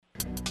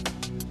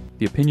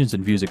The opinions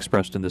and views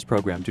expressed in this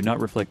program do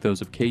not reflect those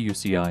of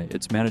KUCI,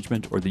 its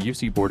management, or the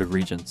UC Board of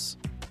Regents.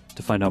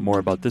 To find out more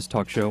about this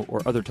talk show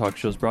or other talk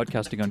shows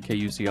broadcasting on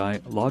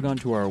KUCI, log on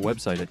to our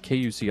website at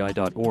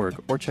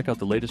kuci.org or check out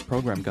the latest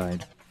program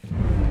guide.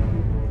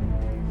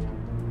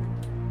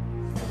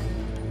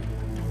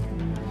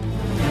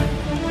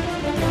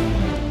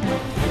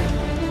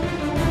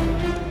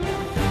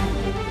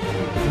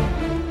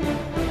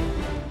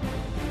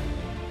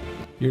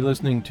 You're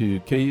listening to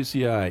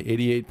KUCI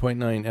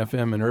 88.9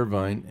 FM in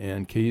Irvine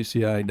and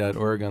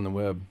KUCI.org on the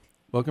web.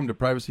 Welcome to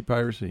Privacy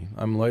Piracy.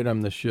 I'm Lloyd,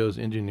 I'm the show's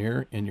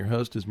engineer, and your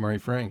host is Mari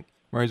Frank.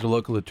 Mari's a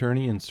local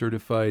attorney and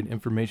certified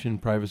information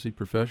privacy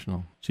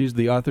professional. She's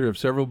the author of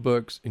several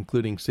books,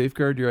 including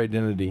Safeguard Your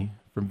Identity,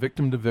 From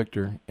Victim to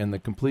Victor, and The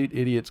Complete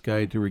Idiot's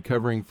Guide to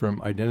Recovering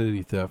from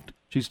Identity Theft.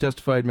 She's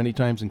testified many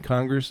times in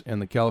Congress and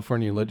the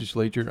California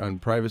legislature on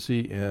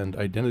privacy and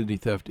identity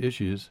theft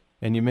issues.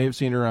 And you may have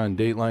seen her on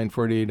Dateline,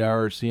 48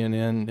 Hour,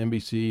 CNN,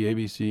 NBC,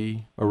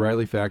 ABC,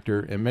 O'Reilly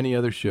Factor, and many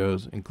other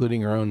shows,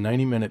 including her own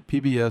 90-minute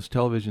PBS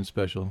television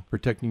special,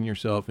 Protecting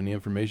Yourself in the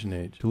Information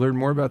Age. To learn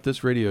more about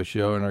this radio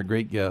show and our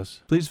great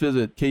guests, please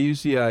visit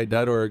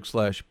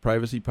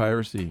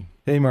kuci.org/privacypiracy.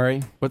 Hey,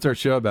 Mari, what's our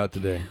show about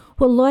today?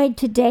 Well, Lloyd,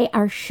 today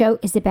our show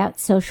is about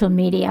social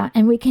media,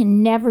 and we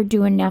can never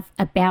do enough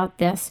about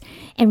this.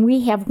 And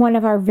we have one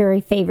of our very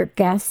favorite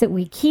guests that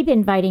we keep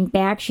inviting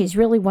back. She's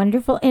really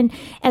wonderful. And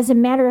as a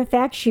matter of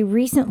fact, she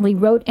recently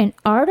wrote an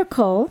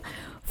article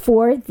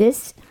for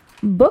this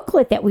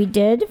booklet that we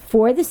did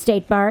for the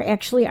State Bar,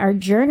 actually our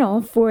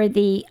journal for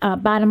the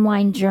Bottom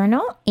Line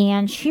Journal,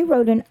 and she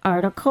wrote an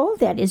article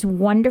that is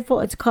wonderful.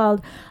 It's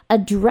called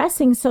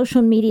Addressing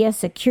Social Media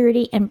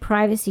Security and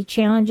Privacy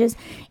Challenges,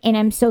 and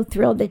I'm so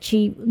thrilled that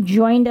she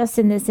joined us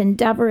in this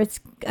endeavor. It's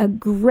a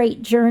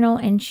great journal,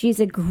 and she's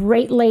a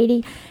great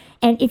lady.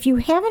 And if you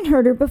haven't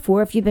heard her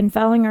before, if you've been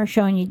following our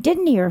show and you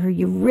didn't hear her,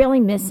 you really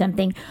missed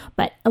something.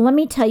 But let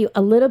me tell you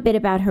a little bit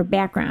about her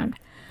background.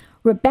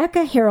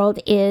 Rebecca Herold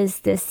is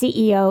the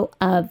CEO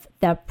of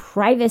the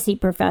Privacy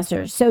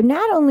Professor. So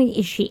not only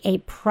is she a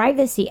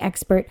privacy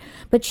expert,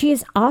 but she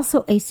is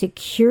also a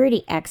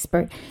security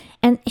expert.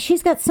 And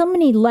she's got so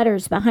many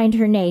letters behind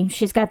her name.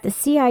 She's got the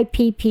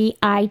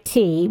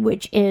CIPP-IT,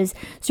 which is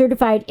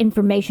Certified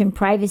Information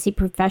Privacy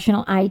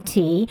Professional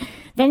IT.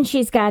 Then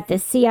she's got the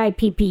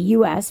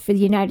CIPP-US for the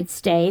United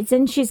States.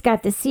 And she's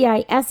got the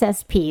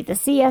CISSP, the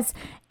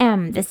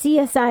CSM, the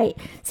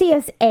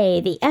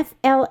CSA, the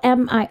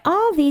FLMI,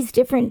 all these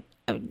different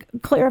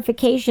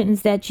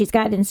clarifications that she's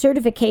got in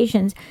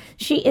certifications.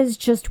 She is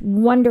just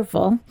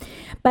wonderful,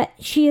 but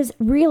she is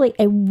really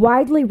a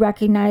widely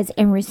recognized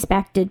and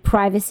respected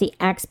privacy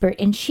expert,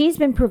 and she's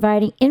been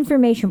providing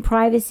information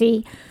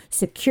privacy,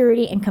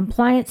 security, and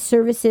compliance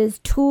services,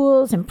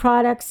 tools and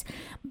products,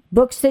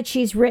 books that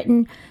she's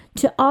written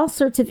to all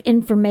sorts of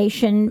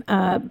information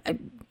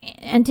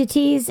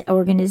entities,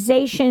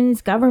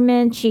 organizations,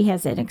 government. She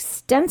has an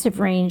extensive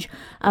range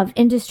of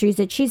industries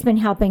that she's been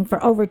helping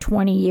for over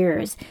 20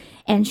 years.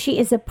 And she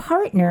is a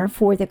partner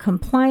for the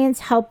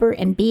Compliance Helper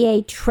and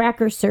BA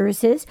Tracker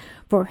services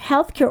for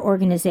healthcare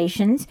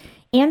organizations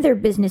and their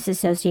business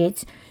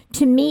associates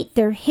to meet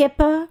their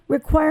HIPAA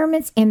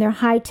requirements and their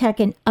high-tech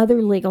and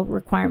other legal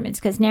requirements,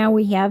 because now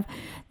we have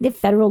the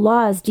federal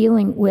laws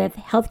dealing with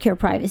healthcare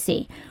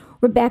privacy.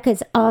 Rebecca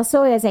is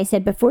also, as I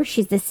said before,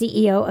 she's the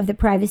CEO of the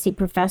Privacy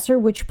Professor,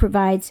 which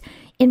provides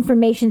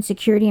information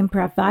security and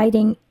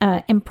providing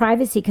and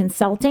privacy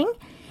consulting.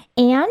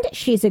 And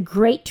she's a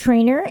great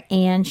trainer,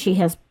 and she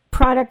has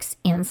products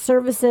and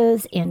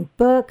services and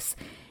books.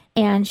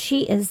 And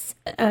she is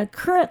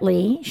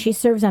she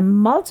serves on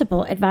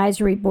multiple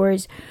advisory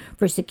boards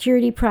for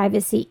security,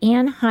 privacy,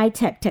 and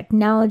high-tech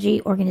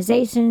technology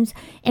organizations.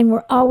 And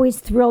we're always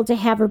thrilled to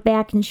have her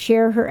back and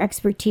share her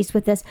expertise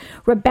with us.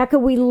 Rebecca,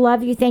 we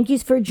love you. Thank you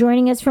for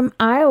joining us from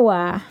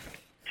Iowa.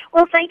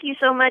 Well, thank you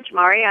so much,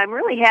 Mari. I'm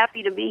really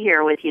happy to be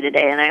here with you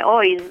today, and I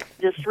always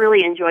just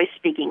really enjoy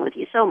speaking with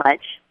you so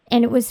much.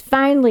 And it was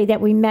finally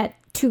that we met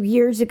 2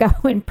 years ago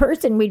in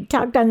person. We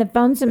talked on the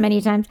phone so many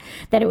times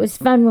that it was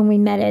fun when we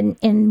met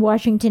in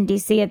Washington,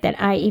 D.C. at that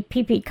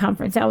IEPP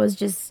conference. That was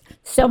just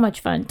so much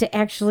fun to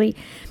actually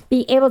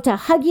be able to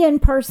hug you in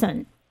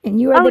person. And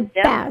you are the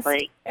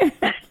definitely.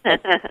 best.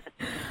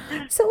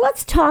 So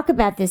let's talk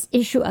about this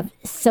issue of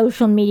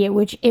social media,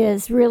 which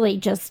is really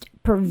just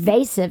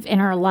pervasive in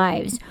our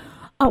lives.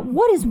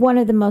 What is one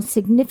of the most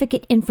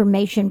significant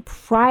information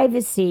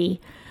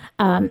privacy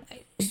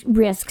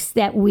risks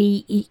that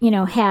we,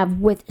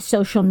 have with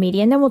social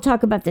media? And then we'll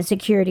talk about the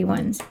security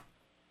ones.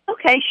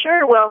 Okay,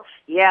 sure. Well,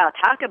 yeah,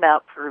 talk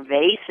about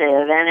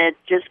pervasive, and it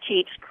just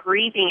keeps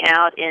creeping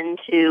out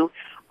into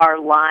our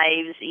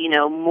lives,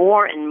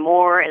 more and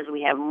more as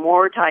we have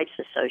more types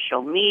of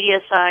social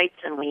media sites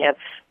and we have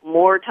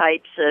more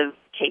types of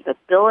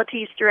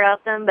capabilities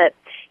throughout them. But,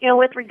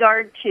 with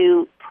regard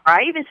to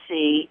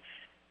privacy,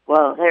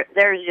 well,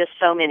 there's just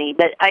so many.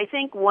 But I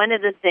think one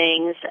of the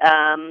things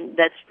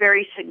that's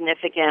very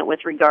significant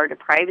with regard to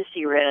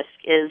privacy risk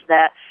is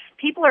that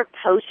people are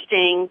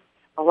posting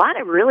a lot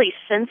of really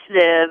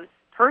sensitive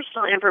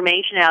personal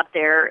information out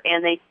there,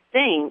 and they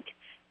think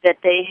that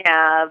they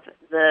have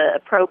the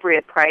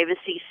appropriate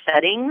privacy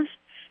settings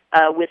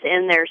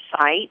within their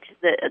site,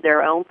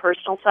 their own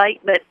personal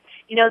site. But,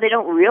 they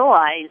don't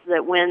realize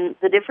that when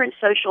the different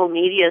social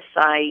media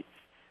sites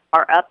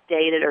are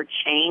updated or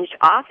changed,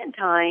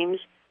 oftentimes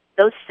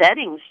those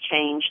settings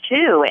change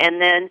too.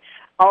 And then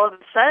all of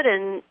a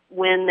sudden,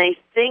 when they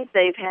think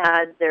they've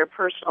had their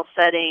personal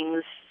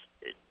settings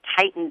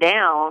tightened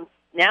down,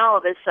 now all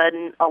of a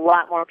sudden a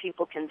lot more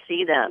people can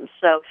see them.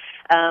 So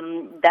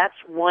that's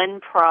one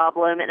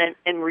problem.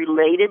 And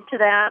related to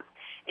that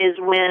is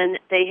when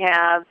they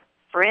have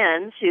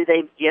friends who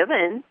they've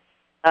given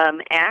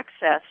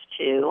access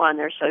to on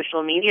their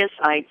social media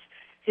sites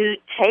who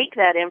take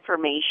that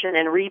information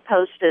and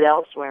repost it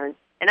elsewhere.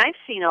 And I've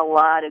seen a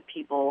lot of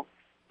people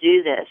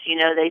do this.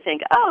 They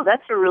think, oh,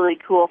 that's a really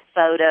cool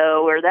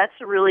photo, or that's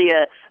really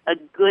a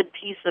good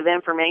piece of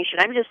information.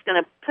 I'm just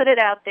going to put it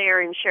out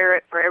there and share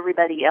it for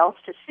everybody else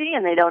to see,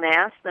 and they don't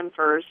ask them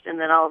first.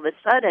 And then all of a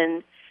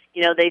sudden,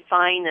 they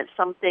find that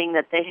something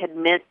that they had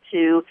meant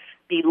to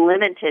be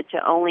limited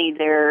to only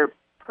their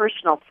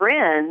personal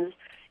friends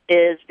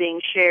is being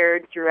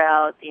shared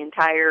throughout the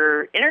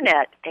entire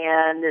internet,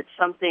 and it's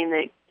something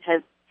that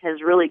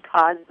has really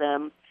caused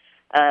them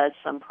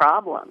some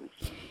problems.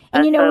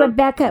 And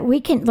Rebecca, we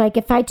can, like,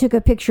 if I took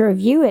a picture of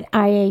you at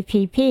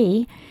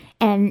IAPP,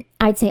 and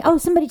I'd say, oh,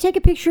 somebody take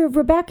a picture of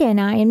Rebecca and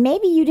I, and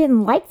maybe you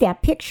didn't like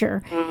that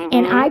picture,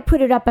 and I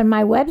put it up on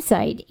my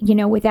website,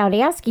 without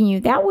asking you,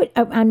 that would,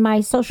 on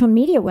my social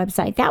media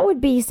website, that would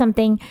be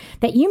something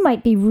that you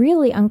might be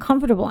really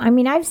uncomfortable. I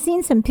mean, I've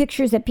seen some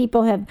pictures that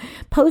people have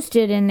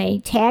posted and they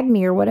tag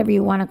me or whatever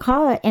you want to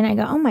call it, and I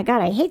go, oh my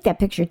God, I hate that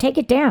picture, take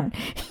it down,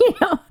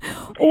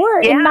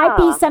 Or it might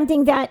be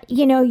something that,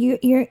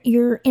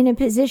 you're in a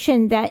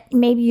position that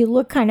maybe you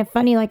look kind of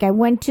funny, like I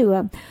went to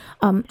a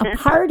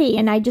party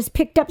and I just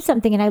picked up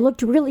something and I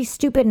looked really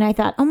stupid and I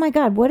thought, oh my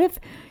God, what if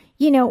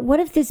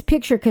this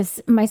picture,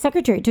 because my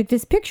secretary took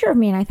this picture of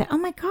me, and I thought, oh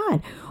my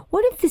God,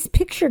 what if this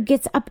picture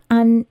gets up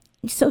on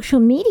social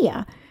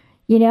media?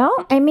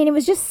 I mean, it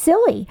was just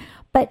silly.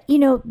 But,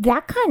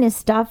 that kind of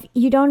stuff,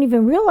 you don't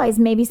even realize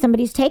maybe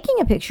somebody's taking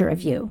a picture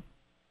of you.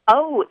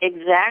 Oh,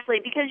 exactly,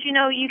 because,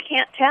 you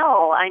can't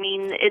tell. I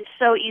mean, it's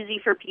so easy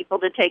for people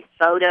to take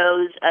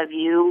photos of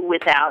you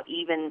without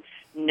even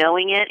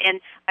knowing it. And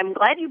I'm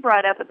glad you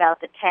brought up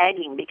about the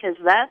tagging, because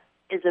that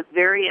is a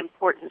very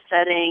important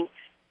setting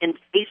in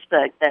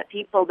Facebook that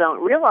people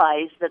don't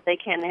realize that they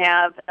can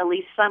have at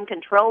least some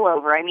control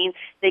over. I mean,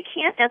 they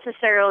can't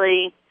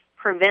necessarily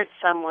prevent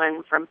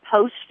someone from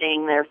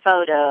posting their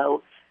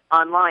photo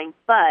online,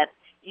 but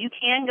you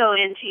can go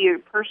into your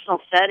personal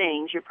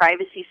settings, your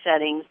privacy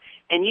settings,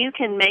 and you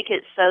can make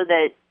it so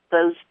that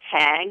those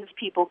tags,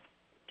 people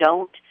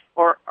don't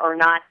or are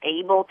not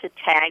able to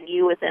tag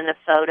you within a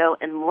photo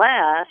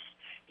unless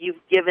you've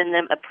given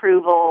them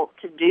approval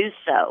to do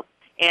so.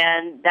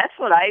 And that's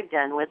what I've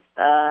done with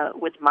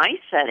my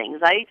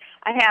settings. I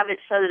have it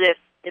so that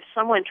if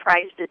someone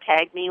tries to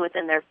tag me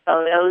within their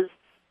photos,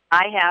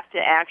 I have to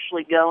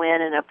actually go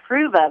in and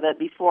approve of it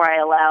before I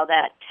allow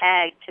that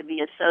tag to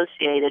be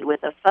associated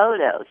with a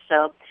photo.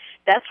 So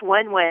that's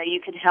one way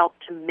you can help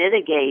to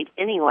mitigate,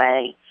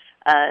 anyway,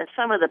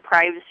 some of the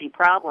privacy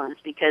problems,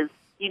 because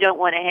you don't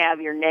want to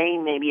have your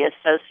name maybe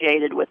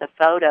associated with a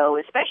photo,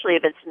 especially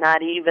if it's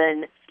not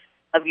even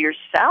of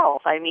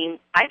yourself. I mean,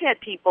 I've had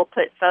people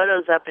put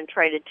photos up and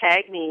try to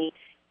tag me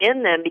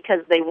in them because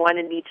they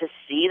wanted me to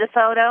see the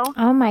photo.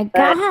 Oh, my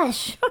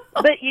gosh.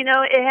 But,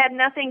 it had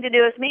nothing to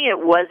do with me.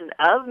 It wasn't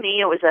of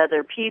me. It was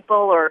other people.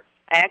 Or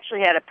I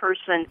actually had a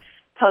person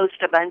post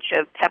a bunch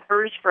of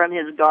peppers from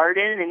his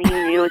garden, and he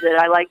knew that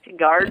I like to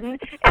garden,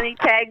 and he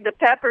tagged the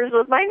peppers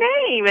with my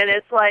name. And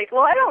it's like,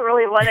 well, I don't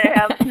really want to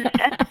have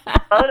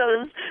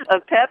photos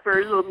of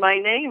peppers with my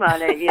name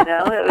on it,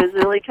 It was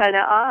really kind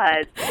of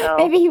odd. So.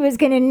 Maybe he was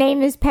going to name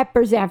his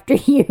peppers after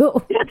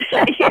you.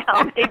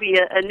 Yeah, maybe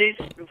a new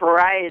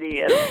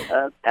variety of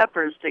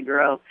peppers to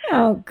grow.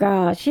 Oh,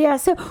 gosh. Yeah.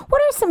 So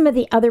what are some of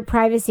the other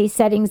privacy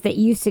settings that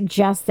you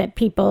suggest that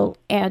people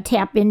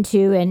tap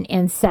into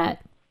and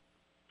set?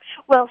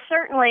 Well,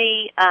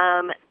 certainly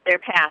their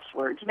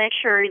passwords. Make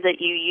sure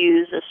that you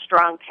use a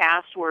strong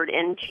password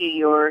into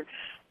your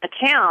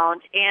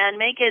account, and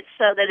make it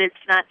so that it's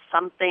not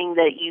something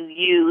that you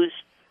use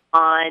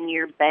on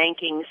your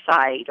banking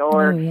site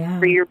or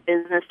for your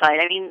business site.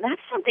 I mean,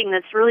 that's something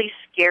that's really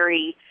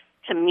scary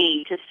to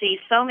me, to see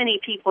so many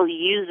people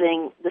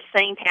using the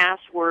same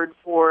password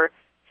for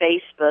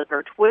Facebook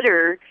or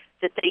Twitter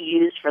that they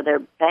use for their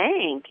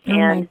bank. Oh,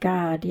 my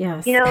God,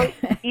 yes. You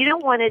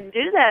don't want to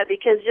do that,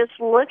 because just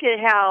look at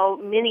how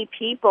many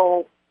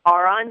people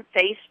are on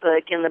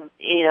Facebook and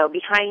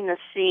behind the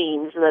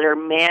scenes that are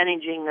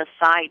managing the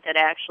site that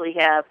actually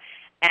have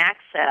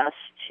access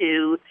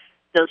to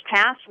those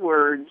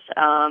passwords.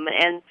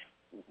 And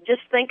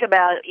just think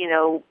about,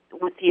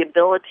 with the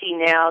ability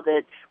now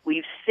that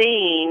we've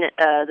seen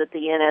that the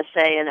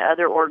NSA and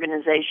other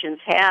organizations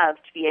have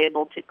to be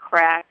able to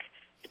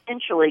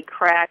potentially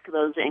crack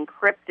those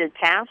encrypted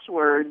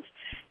passwords,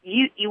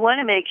 you want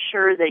to make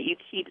sure that you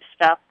keep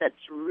stuff that's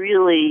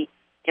really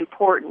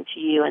important to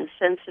you and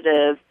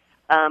sensitive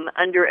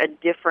under a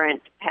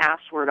different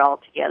password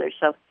altogether.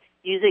 So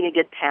using a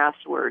good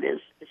password is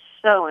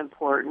so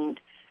important.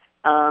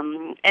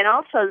 And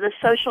also the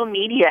social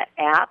media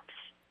apps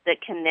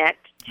that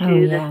connect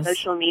to the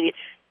social media.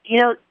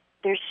 You know,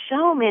 there's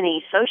so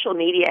many social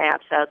media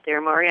apps out there,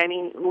 Maury. I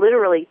mean,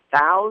 literally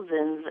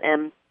thousands.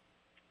 And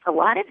a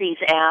lot of these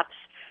apps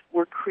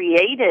were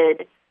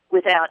created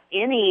without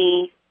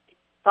any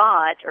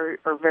thought or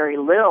very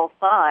little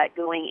thought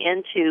going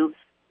into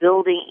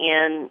building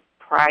in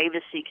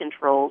privacy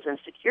controls and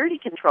security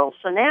controls.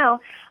 So now,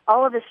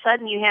 all of a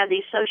sudden, you have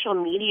these social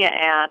media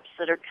apps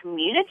that are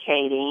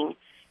communicating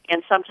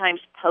and sometimes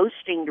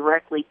posting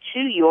directly to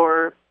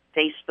your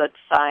Facebook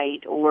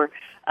site or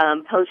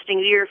posting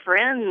to your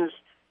friend's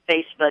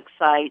Facebook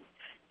site.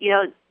 You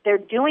know, they're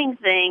doing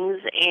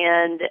things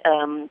and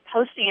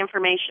posting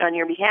information on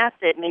your behalf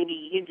that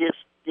maybe you just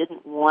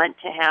didn't want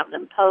to have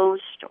them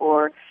post,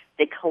 or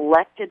they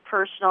collected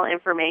personal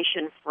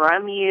information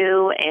from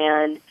you,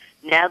 and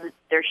now that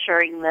they're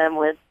sharing them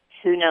with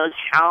who knows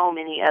how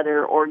many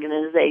other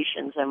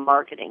organizations and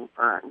marketing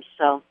firms.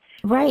 So,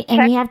 right,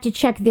 and you have to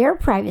check their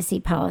privacy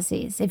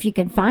policies if you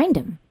can find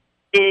them.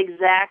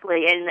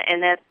 Exactly,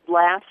 and that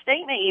last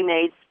statement you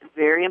made is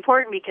very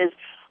important, because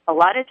a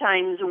lot of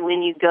times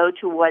when you go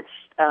to what's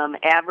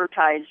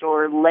advertised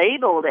or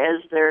labeled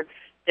as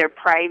their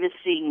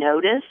privacy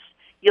notice,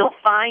 you'll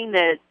find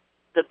that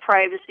the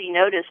privacy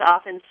notice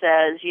often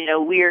says, you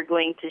know, we are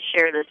going to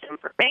share this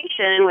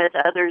information with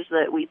others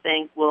that we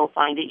think will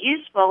find it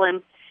useful,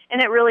 and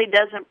it really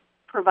doesn't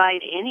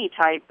provide any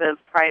type of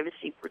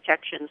privacy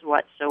protections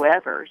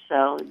whatsoever.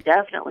 So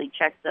definitely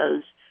check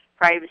those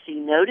privacy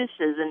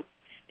notices, and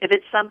if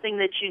it's something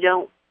that you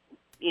don't,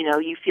 you know,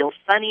 you feel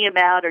funny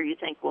about, or you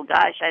think, well,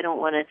 gosh, I don't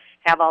want to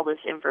have all this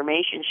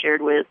information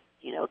shared with,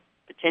 you know,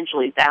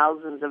 potentially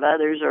thousands of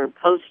others or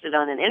posted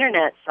on an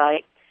internet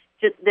site,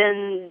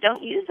 then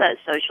don't use that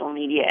social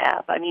media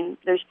app. I mean,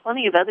 there's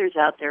plenty of others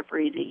out there for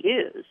you to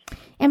use.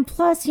 And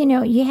plus, you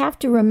know, you have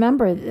to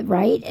remember,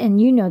 right, and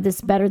you know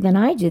this better than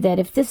I do, that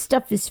if this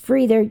stuff is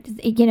free,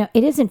 you know,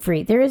 it isn't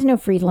free. There is no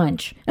free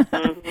lunch.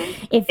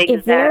 Mm-hmm.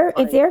 If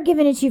they're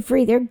giving it to you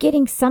free, they're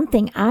getting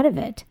something out of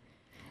it.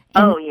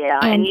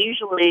 And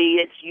usually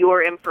it's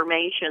your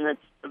information that's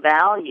the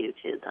value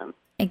to them.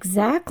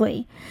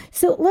 Exactly.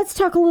 So let's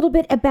talk a little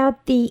bit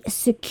about the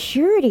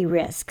security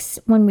risks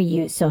when we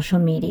use social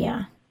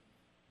media.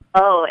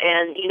 Oh,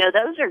 and, you know,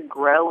 those are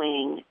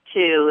growing,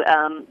 too.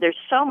 There's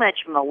so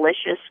much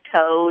malicious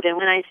code, and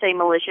when I say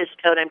malicious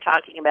code, I'm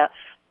talking about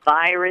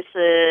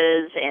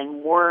viruses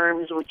and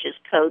worms, which is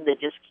code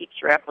that just keeps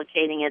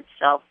replicating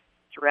itself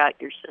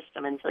throughout your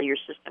system until your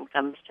system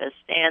comes to a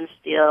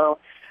standstill,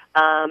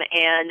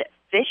 and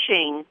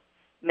phishing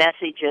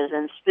messages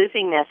and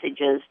spoofing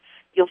messages.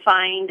 You'll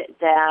find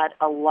that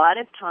a lot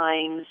of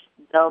times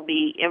there'll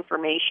be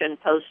information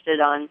posted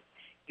on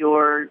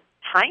your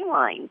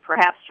timeline,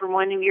 perhaps from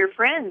one of your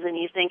friends, and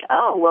you think,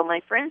 oh, well,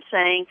 my friend's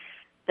saying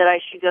that I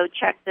should go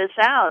check this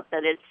out,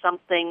 that it's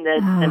something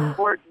that's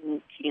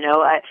important. You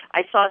know,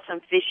 I saw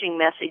some phishing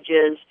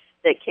messages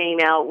that came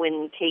out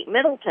when Kate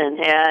Middleton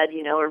had,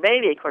 you know, her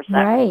baby. Of course,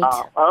 that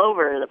was all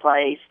over the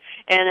place.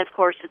 And, of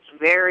course, it's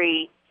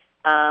very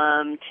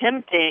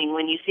tempting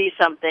when you see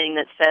something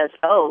that says,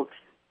 oh,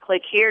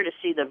 click here to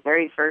see the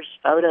very first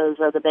photos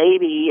of the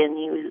baby, and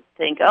you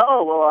think,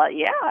 oh, well,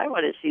 yeah, I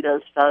want to see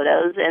those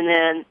photos, and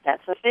then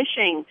that's a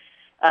phishing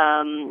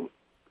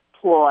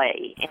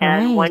ploy.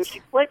 And once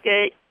you click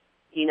it,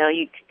 you know,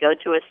 you could go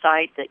to a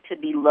site that could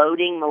be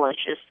loading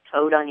malicious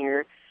code on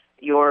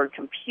your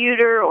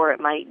computer, or it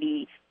might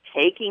be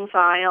taking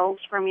files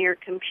from your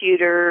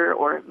computer,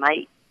 or it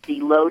might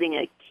be loading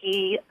a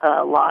key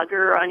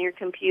logger on your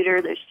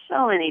computer. There's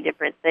so many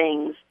different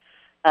things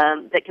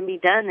that can be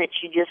done that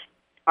you just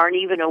aren't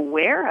even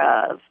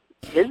aware of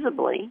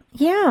visibly.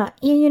 Yeah,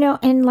 you know,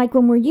 and like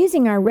when we're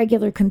using our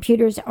regular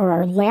computers or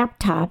our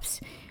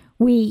laptops,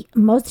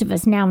 most of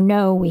us now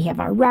know we have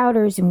our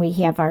routers and we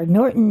have our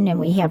Norton and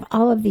we have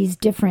all of these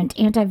different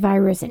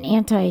antivirus and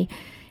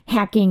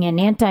anti-hacking and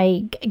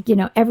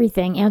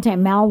everything,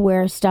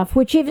 anti-malware stuff,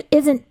 which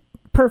isn't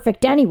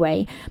perfect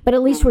anyway, but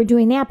at least we're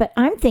doing that. But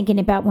I'm thinking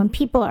about when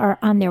people are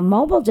on their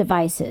mobile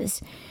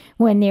devices,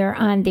 when they're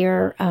on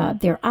their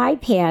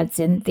iPads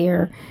and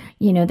their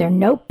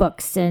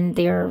notebooks and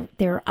their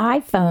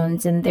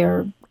iPhones and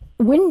their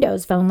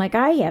Windows phone like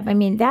I have. I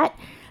mean,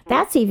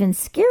 that's even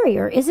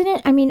scarier, isn't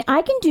it? I mean,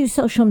 I can do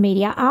social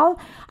media.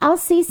 I'll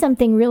see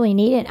something really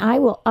neat and I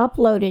will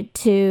upload it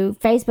to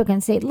Facebook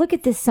and say, look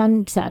at this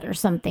sunset or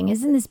something.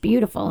 Isn't this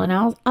beautiful? And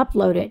I'll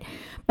upload it.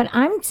 But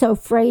I'm so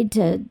afraid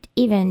to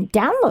even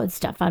download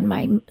stuff on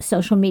my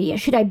social media.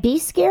 Should I be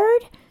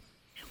scared?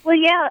 Well,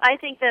 yeah, I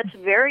think that's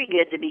very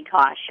good to be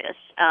cautious.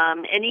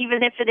 And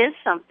even if it is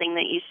something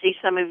that you see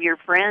some of your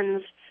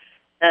friends,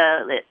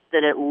 that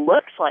it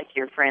looks like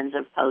your friends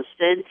have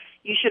posted,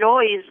 you should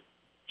always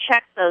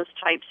check those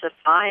types of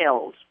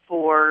files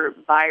for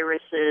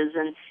viruses,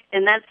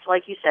 and that's,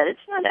 like you said, it's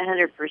not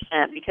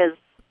 100% because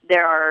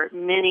there are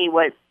many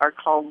what are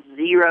called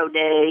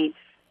zero-day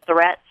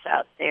threats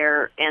out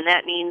there, and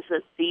that means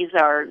that these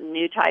are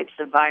new types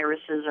of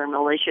viruses or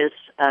malicious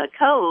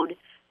code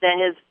that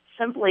have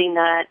simply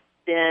not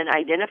been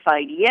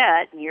identified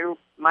yet, and you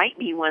might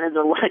be one of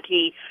the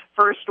lucky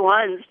first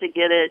ones to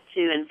get it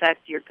to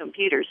infect your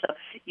computer. So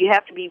you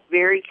have to be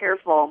very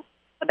careful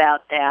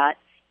about that.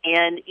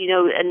 And,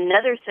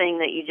 another thing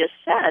that you just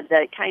said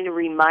that kind of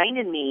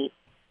reminded me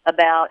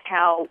about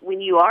how when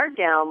you are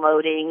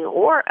downloading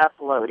or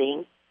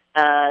uploading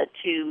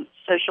to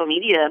social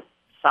media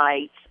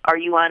sites, are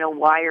you on a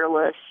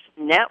wireless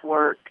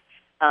network?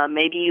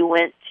 Maybe you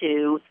went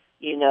to,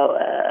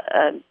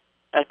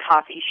 a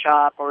coffee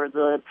shop or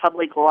the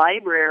public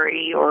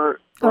library or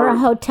a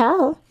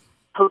hotel,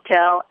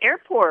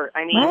 airport.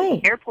 I mean,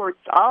 right. Airports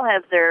all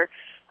have their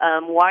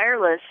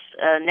wireless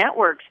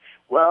networks.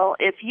 Well,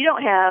 if you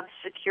don't have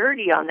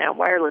security on that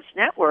wireless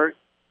network,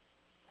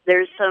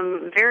 there's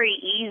some very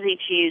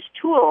easy-to-use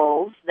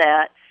tools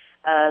that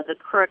the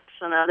crooks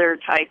and other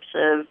types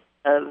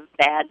of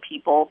bad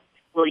people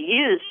will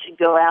use to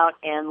go out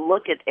and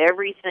look at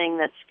everything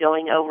that's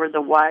going over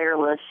the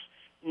wireless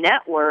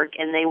network,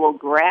 and they will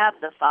grab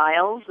the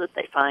files that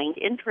they find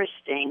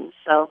interesting.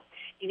 So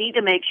you need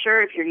to make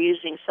sure if you're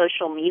using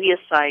social media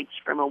sites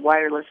from a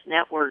wireless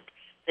network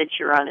that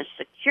you're on a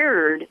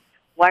secured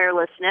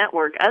wireless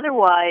network.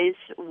 Otherwise,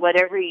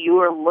 whatever you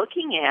are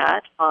looking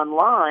at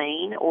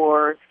online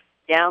or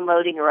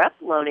downloading or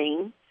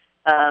uploading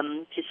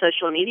to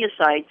social media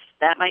sites,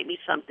 that might be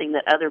something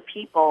that other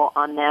people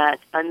on that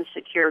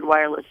unsecured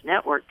wireless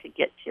network could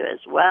get to as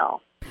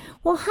well.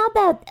 Well, how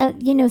about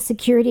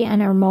security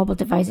on our mobile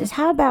devices?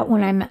 How about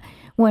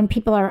when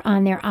people are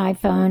on their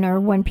iPhone or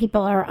when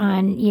people are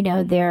on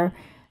their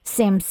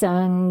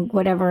Samsung,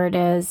 whatever it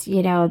is,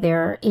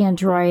 their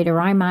Android,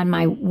 or I'm on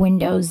my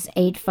Windows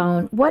 8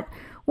 phone. What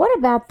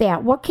about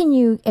that? What can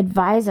you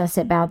advise us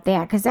about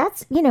that? Because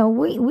that's,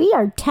 we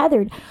are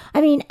tethered.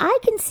 I mean, I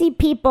can see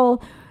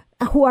people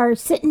who are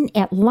sitting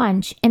at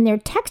lunch and they're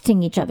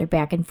texting each other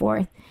back and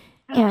forth.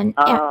 And,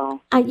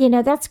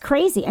 that's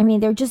crazy. I mean,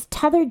 they're just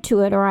tethered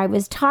to it. Or I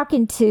was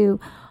talking to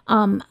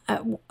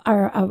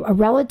a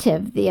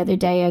relative the other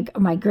day,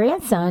 my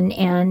grandson,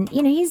 and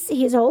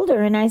he's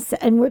older,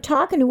 and we're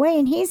talking away,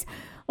 and he's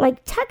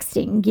like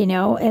texting,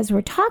 as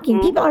we're talking.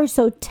 Mm-hmm. People are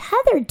so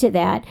tethered to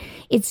that,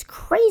 it's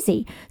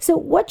crazy. So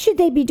what should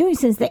they be doing,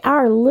 since they've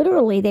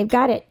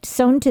got it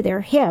sewn to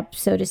their hip,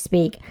 so to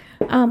speak?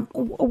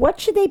 What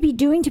should they be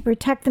doing to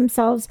protect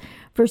themselves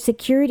for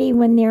security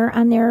when they're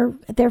on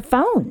their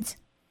phones?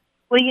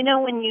 Well,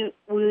 when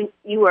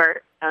you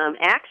are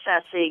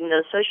accessing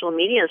those social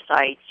media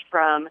sites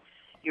from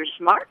your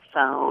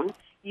smartphone,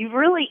 you've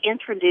really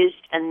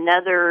introduced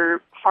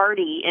another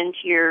party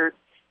into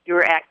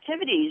your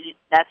activities.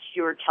 That's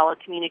your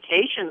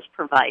telecommunications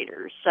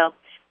providers. So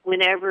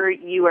whenever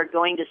you are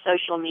going to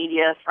social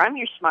media from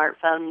your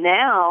smartphone,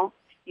 now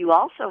you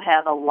also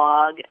have a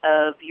log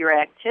of your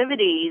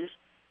activities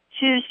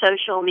to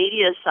social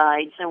media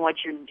sites and what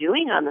you're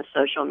doing on the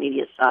social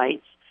media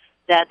sites.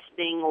 That's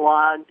being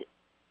logged.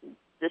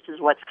 This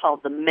is what's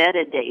called the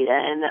metadata,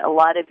 and a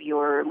lot of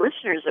your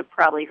listeners have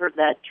probably heard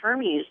that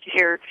term used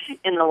here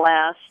in the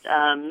last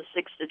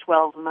 6 to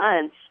 12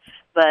 months.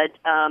 But,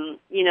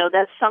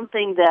 that's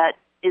something that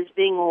is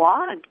being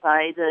logged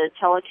by the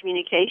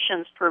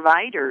telecommunications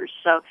providers.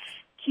 So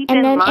keep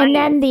in mind. And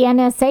then the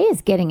NSA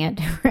is getting it,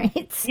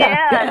 right? So,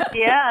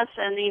 yes.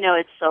 And,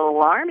 it's so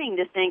alarming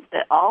to think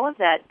that all of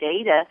that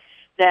data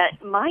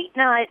that might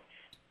not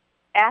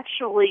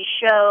actually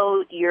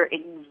show your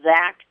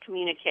exact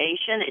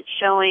communication. It's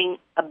showing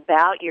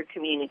about your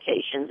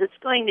communications. It's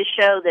going to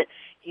show that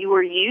you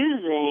were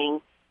using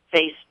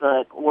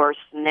Facebook or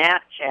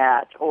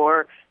Snapchat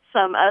or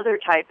some other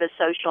type of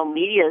social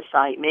media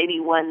site, maybe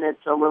one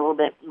that's a little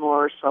bit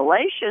more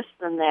salacious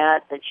than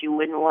that you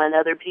wouldn't want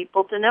other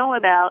people to know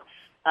about.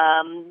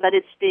 But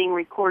it's being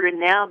recorded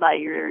now by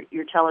your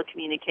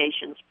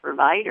telecommunications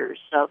providers.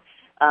 So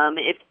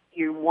if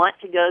you want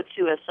to go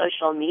to a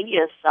social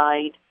media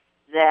site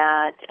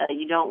that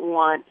you don't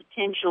want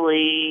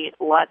potentially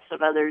lots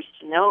of others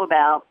to know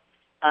about,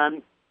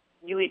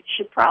 you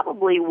should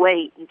probably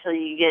wait until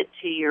you get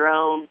to your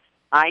own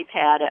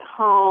iPad at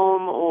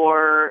home,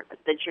 or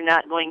that you're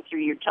not going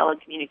through your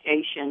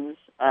telecommunications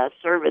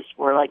service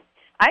for. Like,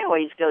 I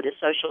always go to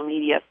social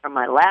media from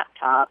my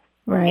laptop,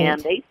 right.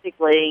 And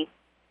basically,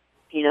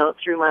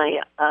 through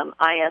my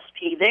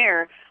ISP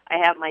there, I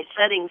have my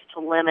settings to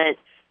limit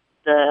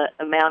the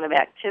amount of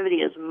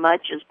activity as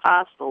much as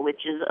possible,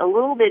 which is a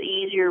little bit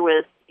easier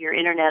with your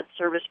internet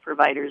service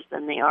providers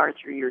than they are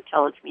through your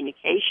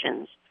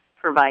telecommunications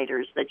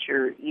providers that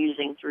you're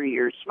using through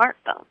your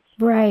smartphones.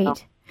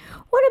 Right.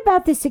 What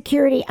about the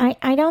security?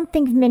 I don't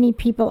think many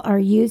people are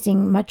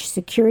using much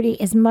security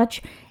as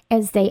much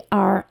as they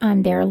are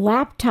on their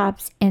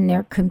laptops and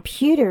their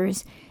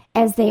computers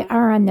as they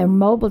are on their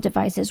mobile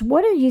devices.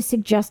 What are you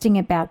suggesting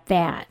about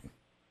that?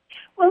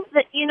 Well,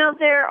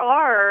 there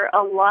are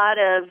a lot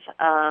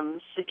of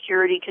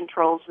security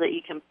controls that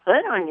you can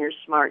put on your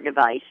smart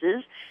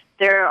devices.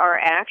 There are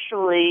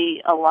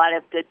actually a lot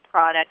of good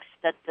products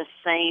that the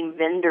same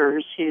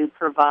vendors who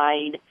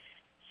provide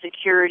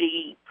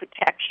security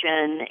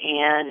protection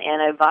and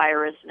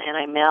antivirus and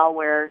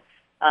anti-malware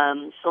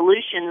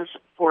solutions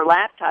for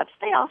laptops,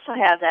 they also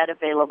have that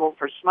available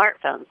for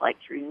smartphones, like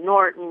through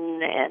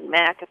Norton and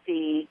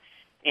McAfee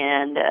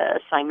and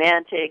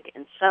Symantec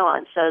and so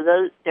on.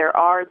 So there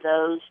are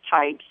those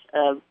types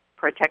of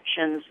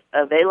protections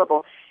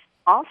available.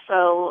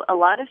 Also, a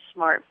lot of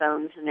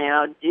smartphones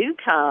now do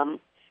come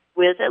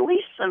with at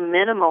least some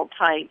minimal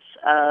types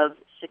of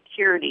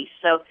security.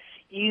 So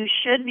you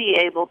should be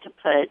able to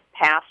put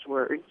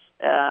passwords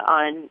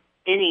on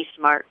any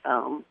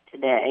smartphone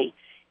today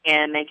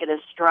and make it a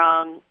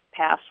strong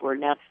password.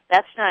 Now,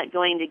 that's not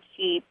going to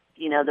keep,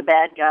 the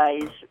bad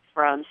guys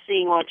from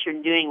seeing what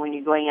you're doing when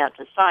you're going out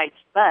to sites,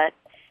 but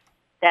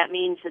that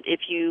means that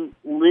if you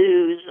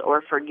lose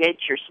or forget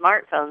your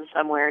smartphone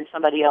somewhere and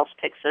somebody else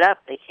picks it up,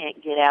 they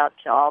can't get out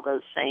to all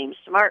those same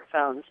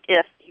smartphones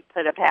if you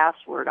put a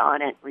password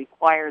on it,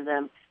 require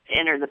them to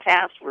enter the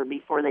password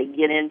before they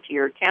get into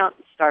your account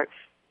and start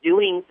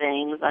doing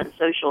things on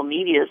social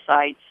media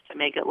sites to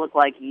make it look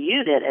like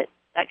you did it.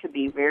 That could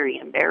be very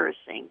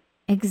embarrassing.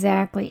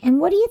 Exactly. And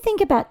what do you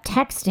think about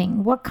texting?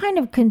 What kind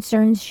of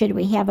concerns should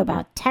we have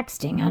about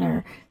texting on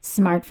our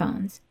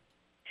smartphones?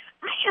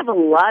 I have a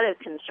lot of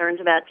concerns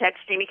about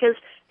texting because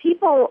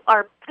people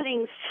are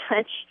putting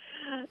such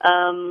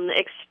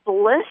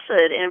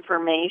explicit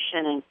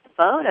information and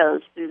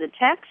photos through the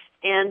text.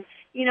 And,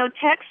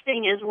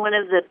 texting is one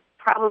of the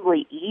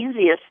probably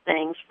easiest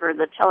things for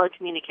the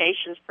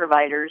telecommunications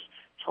providers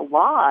to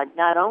log,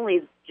 not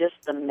only just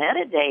the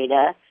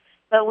metadata,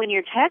 but when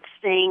you're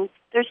texting,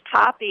 there's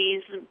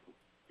copies,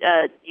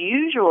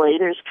 usually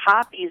there's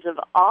copies of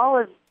all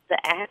of the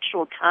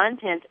actual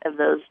content of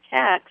those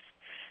texts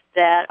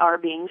that are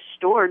being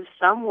stored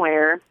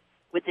somewhere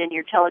within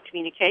your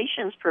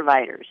telecommunications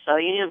provider. So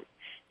you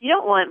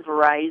don't want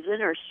Verizon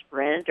or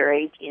Sprint or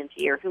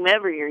AT&T or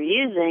whomever you're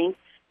using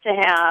to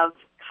have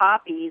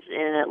copies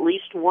in at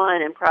least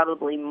one and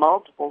probably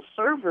multiple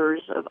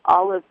servers of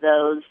all of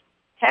those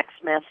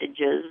text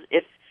messages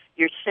if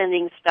you're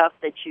sending stuff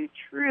that you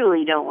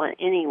truly don't want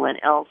anyone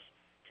else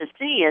to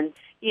see. And,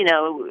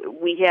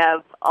 we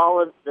have all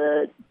of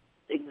the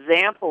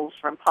examples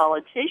from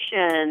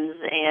politicians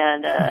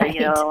and,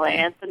 right.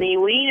 Anthony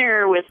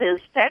Weiner with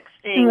his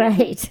texting.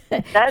 Right.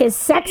 His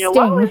sexting.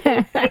 What was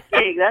his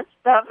texting? That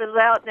stuff is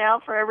out now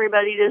for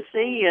everybody to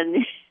see.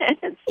 And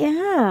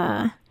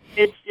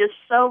it's just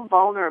so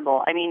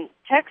vulnerable. I mean,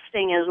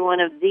 texting is one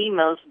of the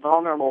most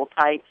vulnerable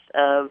types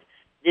of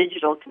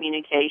digital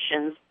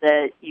communications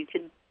that you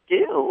could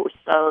do.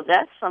 So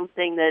that's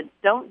something that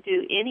don't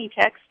do any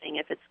texting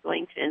if it's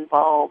going to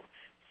involve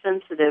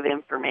sensitive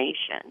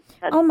information.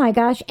 Oh my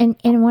gosh. And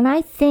when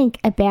I think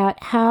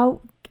about how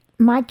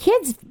my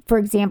kids, for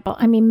example,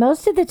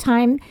 most of the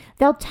time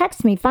they'll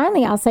text me.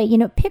 Finally, I'll say,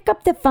 pick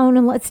up the phone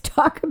and let's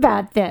talk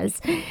about this,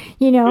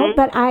 Mm-hmm.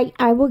 but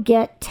I will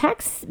get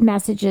text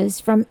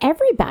messages from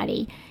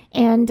everybody.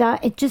 And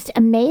it just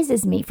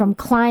amazes me from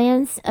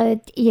clients,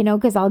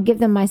 because I'll give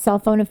them my cell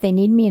phone if they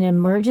need me in an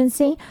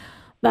emergency.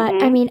 But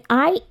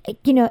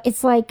Mm-hmm.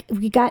 it's like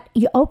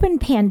you open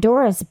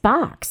Pandora's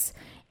box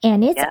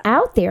and it's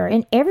out there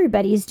and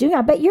everybody's doing it.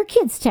 I bet your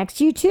kids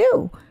text you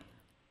too.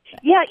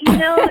 Yeah,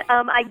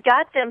 I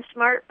got them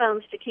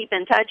smartphones to keep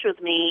in touch with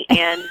me,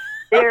 and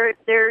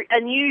they're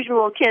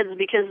unusual kids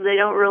because they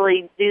don't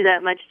really do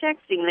that much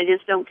texting. They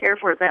just don't care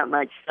for it that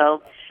much.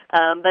 So,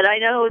 but I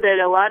know that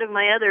a lot of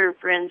my other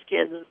friends'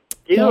 kids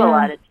do a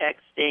lot of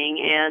texting,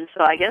 and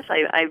so I guess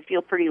I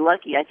feel pretty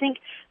lucky. I think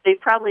they've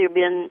probably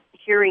been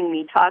hearing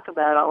me talk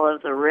about all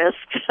of the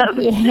risks of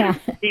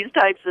these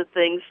types of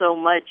things so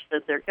much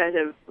that they're kind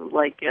of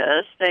like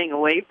staying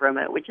away from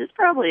it, which is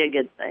probably a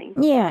good thing.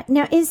 Yeah.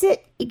 Now, is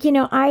it,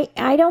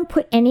 I don't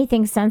put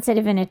anything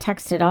sensitive in a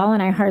text at all,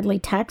 and I hardly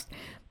text,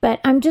 but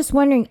I'm just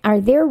wondering,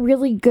 are there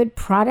really good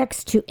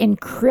products to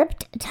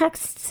encrypt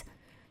text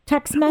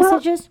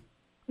messages?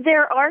 Well,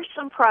 there are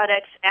some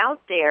products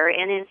out there,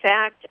 and in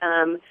fact,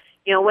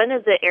 one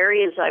of the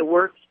areas I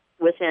work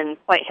within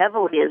quite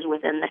heavily is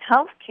within the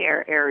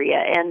healthcare area,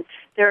 and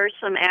there are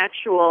some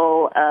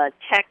actual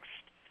text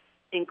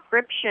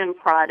encryption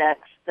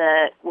products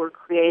that were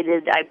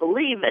created, I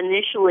believe,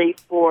 initially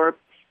for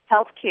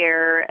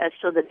healthcare,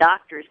 so the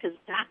doctors, because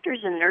doctors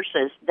and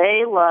nurses,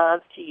 they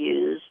love to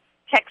use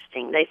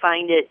texting. They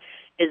find it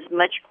is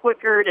much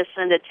quicker to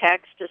send a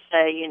text to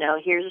say,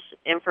 here's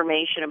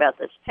information about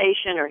this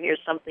patient, or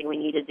here's something we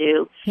need to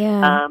do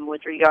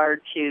with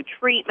regard to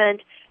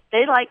treatment.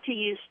 They like to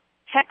use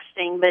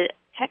texting, but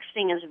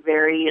texting is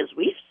very, as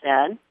we've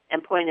said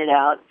and pointed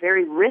out,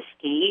 very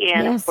risky.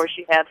 And of course,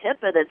 you have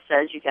HIPAA that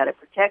says you got to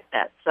protect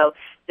that. So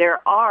there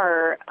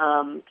are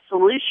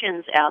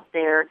solutions out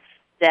there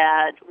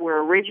that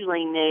were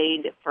originally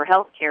made for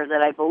healthcare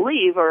that I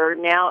believe are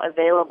now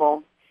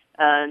available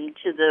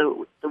to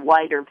the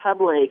wider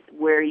public,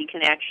 where you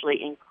can actually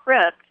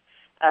encrypt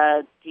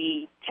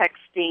the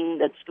texting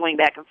that's going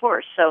back and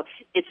forth. So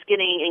it's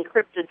getting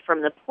encrypted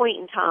from the point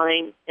in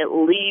time it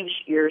leaves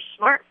your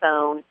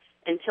smartphone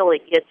until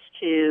it gets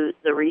to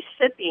the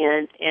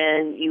recipient,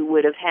 and you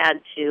would have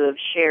had to have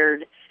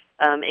shared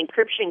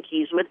encryption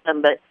keys with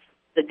them. But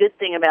the good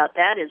thing about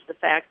that is the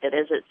fact that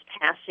as it's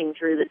passing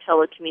through the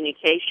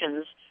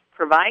telecommunications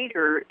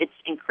provider, it's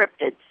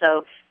encrypted.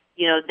 So,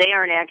 they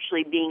aren't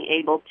actually being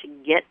able to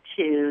get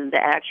to the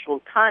actual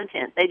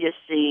content. They just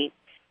see,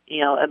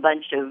 a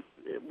bunch of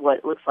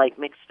what looks like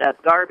mixed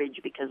up garbage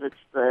because it's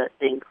the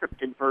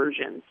encrypted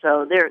version.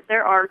 So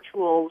there are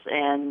tools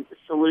and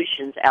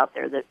solutions out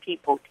there that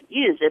people could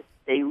use if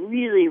they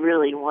really,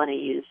 really want to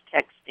use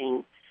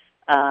texting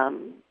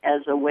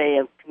as a way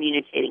of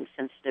communicating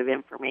sensitive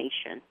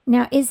information.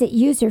 Now, is it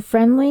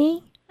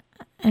user-friendly?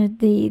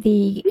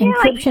 The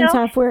encryption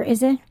software,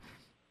 is it?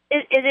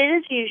 It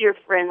is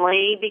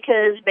user-friendly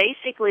because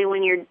basically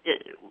when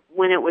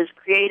it was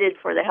created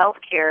for the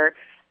healthcare,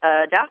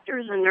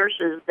 doctors and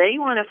nurses, they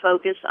want to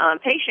focus on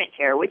patient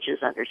care, which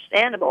is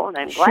understandable, and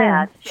I'm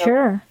glad.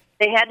 Sure.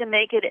 They had to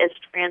make it as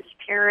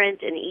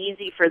transparent and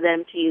easy for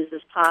them to use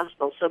as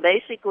possible. So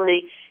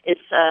basically,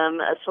 it's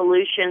a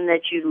solution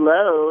that you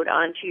load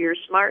onto your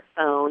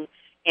smartphone,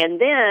 and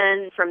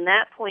then from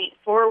that point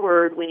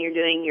forward, when you're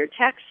doing your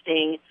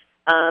texting,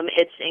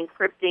 it's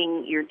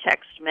encrypting your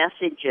text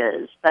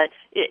messages. But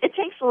it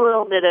takes a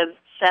little bit of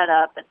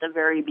setup at the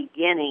very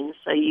beginning,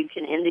 so you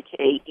can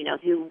indicate,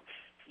 who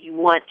you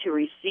want to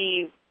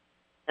receive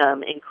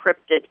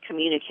encrypted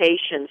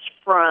communications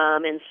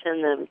from and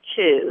send them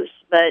to.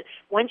 But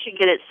once you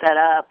get it set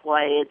up,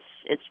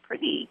 it's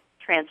pretty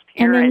transparent.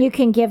 And then you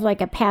can give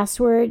like a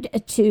password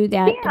to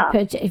that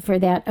for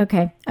that.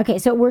 Okay.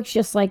 So it works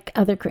just like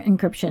other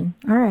encryption.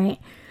 All right.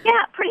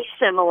 Yeah, pretty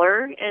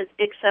similar,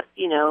 except,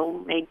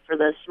 made for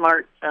the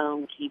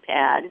smartphone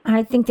keypad.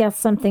 I think that's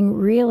something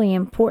really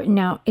important.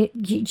 Now,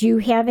 do you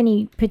have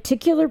any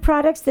particular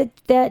products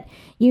that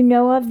you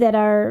know of that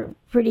are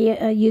pretty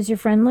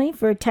user-friendly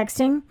for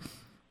texting?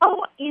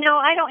 Oh,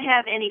 I don't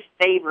have any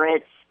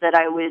favorites that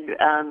I would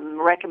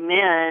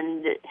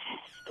recommend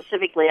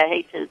specifically. I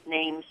hate to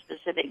name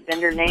specific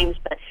vendor names,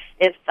 but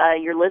if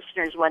your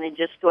listeners want to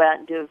just go out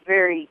and do a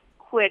very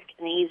quick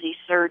and easy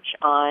search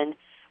on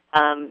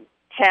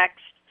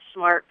text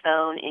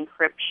smartphone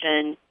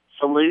encryption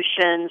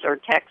solutions or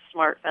text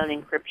smartphone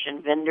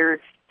encryption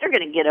vendor, they're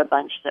going to get a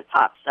bunch that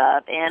pops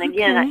up. And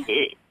again,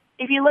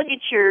 if you look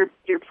at your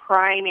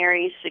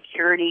primary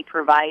security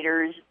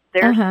providers,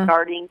 they're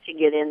starting to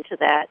get into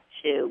that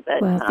too.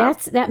 But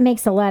that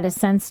makes a lot of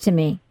sense to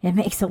me. It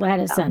makes a lot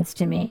of sense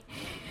to me.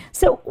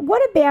 So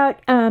what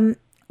about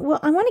well,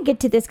 I want to get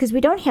to this because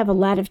we don't have a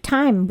lot of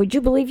time. Would you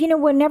believe,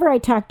 whenever I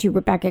talk to you,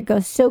 Rebecca, it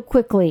goes so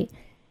quickly.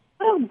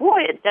 Oh,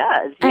 boy, it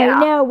does. Yeah. I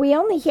know. We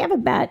only have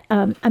about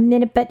a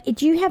minute, but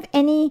do you have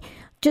any,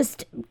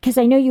 just because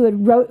I know you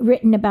had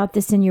written about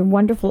this in your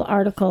wonderful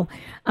article,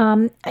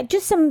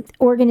 just some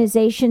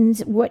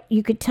organizations, what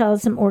you could tell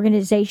some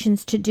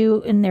organizations to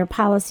do in their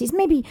policies,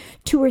 maybe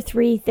 2 or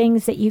 3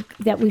 things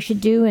that we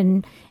should do,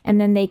 and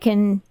then they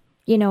can,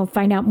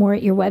 find out more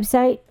at your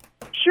website?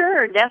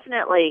 Sure,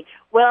 definitely.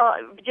 Well,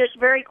 just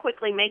very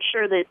quickly, make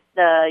sure that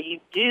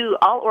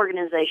all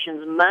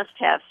organizations must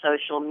have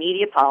social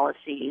media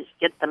policies,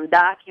 get them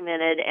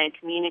documented and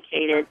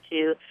communicated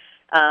to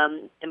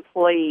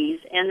employees,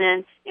 and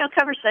then,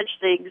 cover such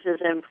things as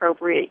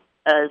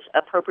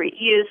appropriate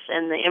use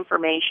and the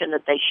information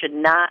that they should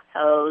not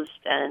post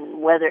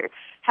and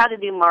how to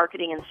do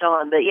marketing and so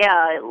on. But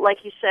yeah,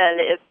 like you said,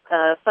 if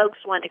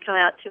folks want to come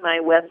out to my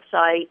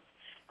website,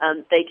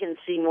 they can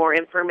see more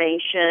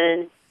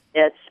information.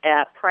 It's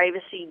at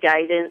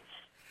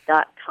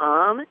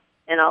privacyguidance.com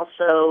and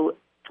also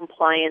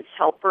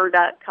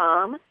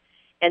compliancehelper.com.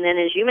 And then,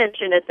 as you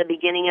mentioned at the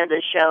beginning of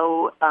the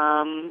show,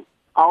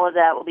 all of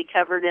that will be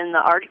covered in the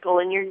article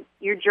in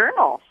your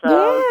journal.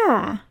 So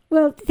yeah.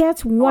 Well,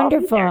 that's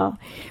wonderful.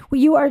 Well,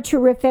 you are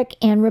terrific.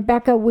 And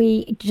Rebecca,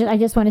 I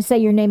just want to say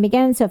your name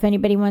again. So if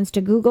anybody wants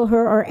to Google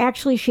her, or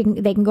actually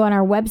they can go on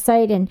our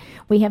website, and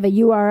we have a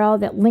URL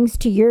that links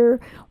to your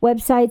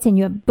websites, and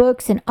you have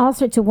books and all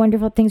sorts of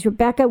wonderful things.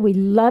 Rebecca, we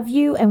love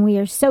you, and we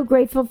are so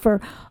grateful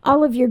for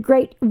all of your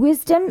great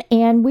wisdom.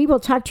 And we will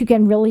talk to you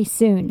again really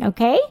soon.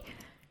 Okay?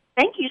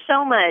 Thank you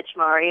so much,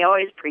 Mari. I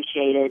always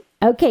appreciate it.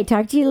 Okay,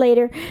 talk to you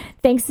later.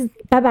 Thanks.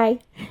 Bye-bye.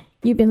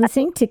 You've been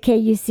listening to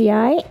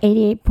KUCI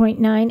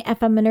 88.9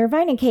 FM in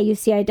Irvine and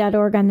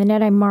KUCI.org on the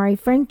net. I'm Mari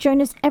Frank.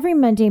 Join us every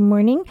Monday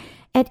morning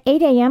at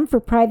 8 a.m. for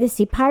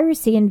Privacy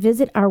Piracy, and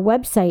visit our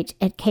website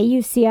at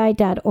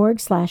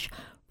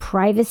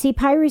KUCI.org/Privacy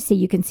Piracy.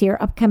 You can see our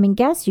upcoming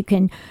guests. You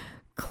can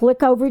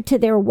click over to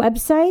their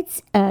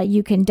websites.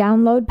 You can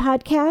download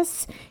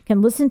podcasts, you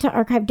can listen to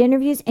archived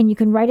interviews, and you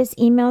can write us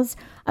emails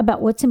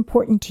about what's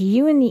important to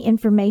you in the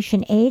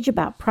information age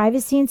about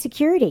privacy and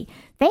security.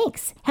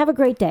 Thanks. Have a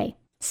great day.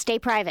 Stay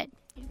private.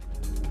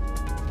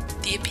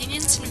 The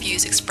opinions and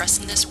views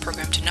expressed in this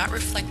program do not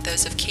reflect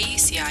those of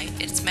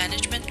KUCI, its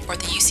management, or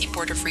the UC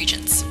Board of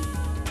Regents.